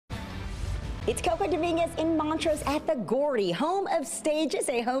It's Coco Dominguez in Montrose at the Gordy, home of Stages,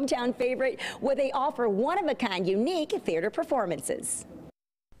 a hometown favorite where they offer one-of-a-kind, unique theater performances.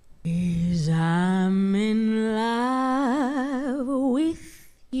 I'm in love with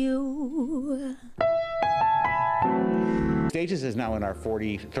you. Stages is now in our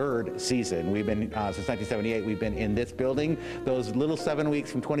 43rd season. We've been, since 1978, we've been in this building, those little 7 weeks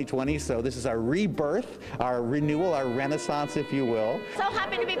from 2020. So this is our rebirth, our renewal, our renaissance, if you will. So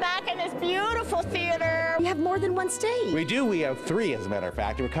happy to be back in this beautiful theater. You have more than one stage. We do. We have 3, as a matter of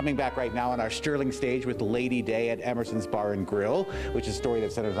fact. We're coming back right now on our Sterling stage with Lady Day at Emerson's Bar and Grill, which is a story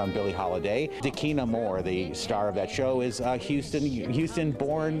that centers on Billie Holiday. Dakina Moore, the star of that show, is a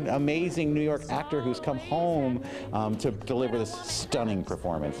Houston-born, amazing New York actor who's come home to deliver this stunning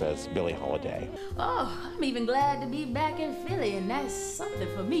performance as Billie Holiday. Oh, I'm even glad to be back in Philly, and that's something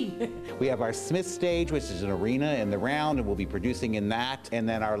for me. We have our Smith stage, which is an arena in the round, and we'll be producing in that, and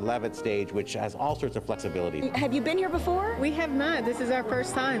then our Levitt stage, which has all sorts of flexibility. Have you been here before? We have not. This is our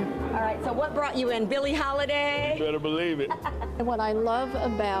first time. All right, so what brought you in? Billie Holiday? You better believe it. What I love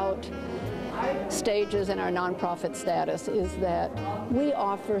about Stages and our nonprofit status is that we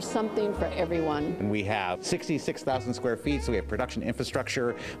offer something for everyone. And we have 66,000 square feet, so we have production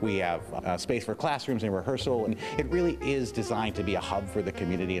infrastructure, we have space for classrooms and rehearsal, and it really is designed to be a hub for the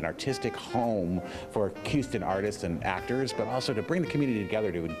community, an artistic home for Houston artists and actors, but also to bring the community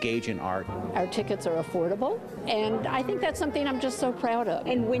together to engage in art. Our tickets are affordable, and I think that's something I'm just so proud of.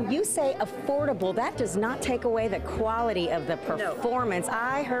 And when you say affordable, that does not take away the quality of the performance. No.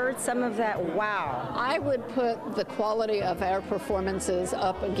 I heard some of that. Wow. I would put the quality of our performances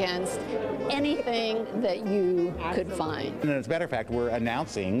up against anything that you could find. And as a matter of fact, we're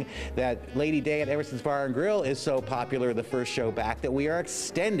announcing that Lady Day at Emerson's Bar and Grill is so popular, the first show back, that we are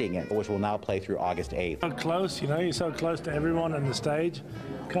extending it, which will now play through August 8th. So close, you know, you're so close to everyone on the stage.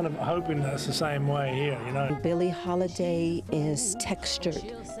 Kind of hoping that's the same way here, you know. Billie Holiday is textured.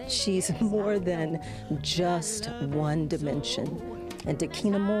 She's more than just one dimension. And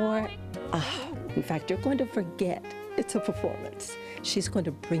Dakina Moore, in fact, you're going to forget it's a performance. She's going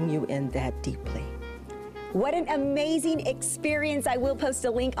to bring you in that deeply. What an amazing experience. I will post a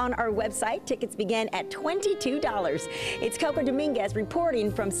link on our website. Tickets begin at $22. It's Coco Dominguez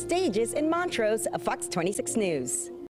reporting from Stages in Montrose, Fox 26 News.